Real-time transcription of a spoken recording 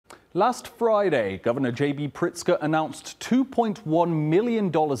Last Friday, Governor J.B. Pritzker announced $2.1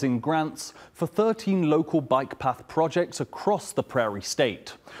 million in grants for 13 local bike path projects across the Prairie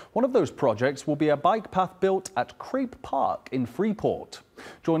State. One of those projects will be a bike path built at Freeport Park in Freeport.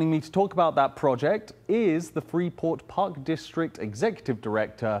 Joining me to talk about that project is the Freeport Park District Executive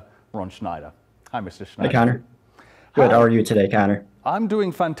Director, Ron Schneider. Hi, Mr. Schneider. Hi, Connor. Good. How are you today, Connor? I'm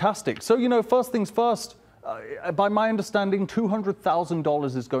doing fantastic. So, first things first, by my understanding,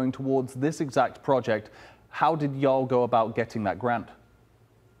 $200,000 is going towards this exact project. How did y'all go about getting that grant?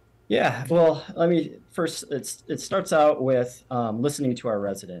 Yeah, well, first, it starts out with listening to our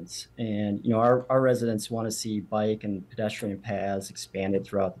residents. And, our residents want to see bike and pedestrian paths expanded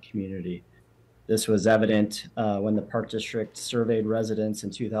throughout the community. This was evident when the Park District surveyed residents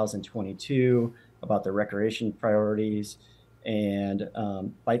in 2022 about their recreation priorities. And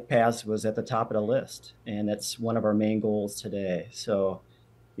bike paths was at the top of the list, and that's one of our main goals today. So,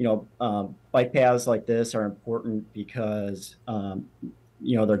 bike paths like this are important because,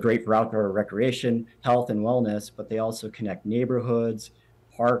 they're great for outdoor recreation, health, and wellness, but they also connect neighborhoods,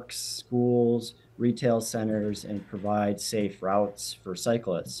 parks, schools, retail centers, and provide safe routes for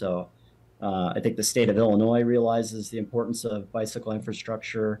cyclists. So I think the state of Illinois realizes the importance of bicycle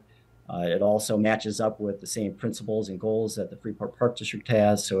infrastructure. It also matches up with the same principles and goals that the Freeport Park District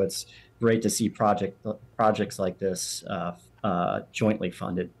has, so it's great to see projects like this jointly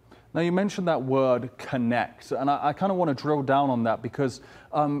funded. Now, you mentioned that word connect, and I kind of want to drill down on that because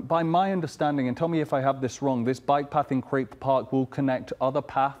by my understanding, and tell me if I have this wrong, this bike path in Freeport Park will connect other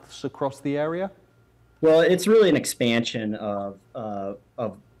paths across the area? Well, it's really an expansion of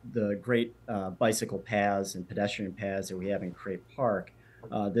the great bicycle paths and pedestrian paths that we have in Freeport Park.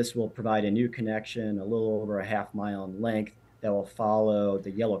 This will provide a new connection, a little over a half-mile in length, that will follow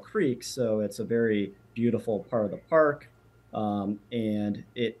the Yellow Creek. So it's a very beautiful part of the park, and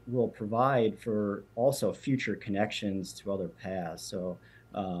it will provide for also future connections to other paths. So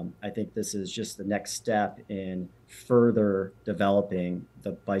I think this is just the next step in further developing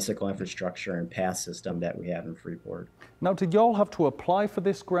the bicycle infrastructure and path system that we have in Freeport. Now, did y'all have to apply for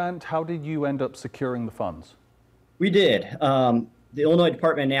this grant? How did you end up securing the funds? We did. The Illinois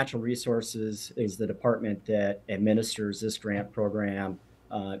Department of Natural Resources is the department that administers this grant program.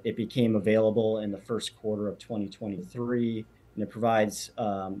 It became available in the first quarter of 2023, and it provides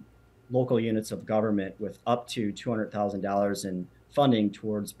local units of government with up to $200,000 in funding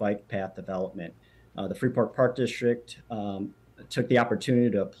towards bike path development. The Freeport Park District took the opportunity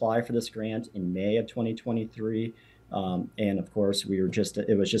to apply for this grant in May of 2023, and of course,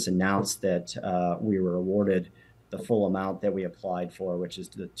 it was just announced that we were awarded the full amount that we applied for, which is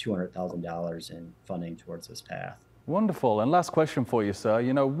the $200,000 in funding towards this path. Wonderful. And last question for you, sir.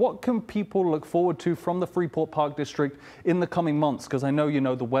 What can people look forward to from the Freeport Park District in the coming months? Because I know,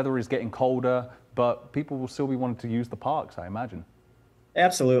 the weather is getting colder, but people will still be wanting to use the parks, I imagine.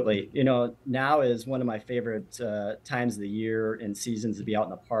 Absolutely. Now is one of my favorite times of the year and seasons to be out in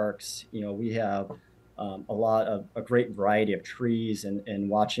the parks. We have a great variety of trees, and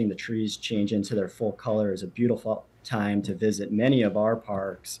watching the trees change into their full color is a beautiful time to visit many of our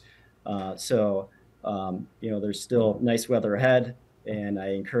parks. There's still nice weather ahead, and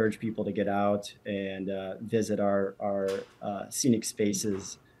I encourage people to get out and visit our scenic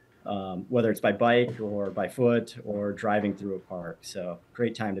spaces, whether it's by bike or by foot or driving through a park. So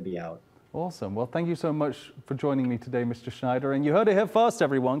great time to be out. Awesome. Well, thank you so much for joining me today, Mr. Schneider. And you heard it here first,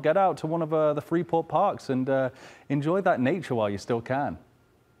 everyone. Get out to one of the Freeport parks and enjoy that nature while you still can.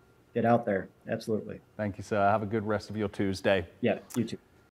 Get out there. Absolutely. Thank you, sir. Have a good rest of your Tuesday. Yeah, you too.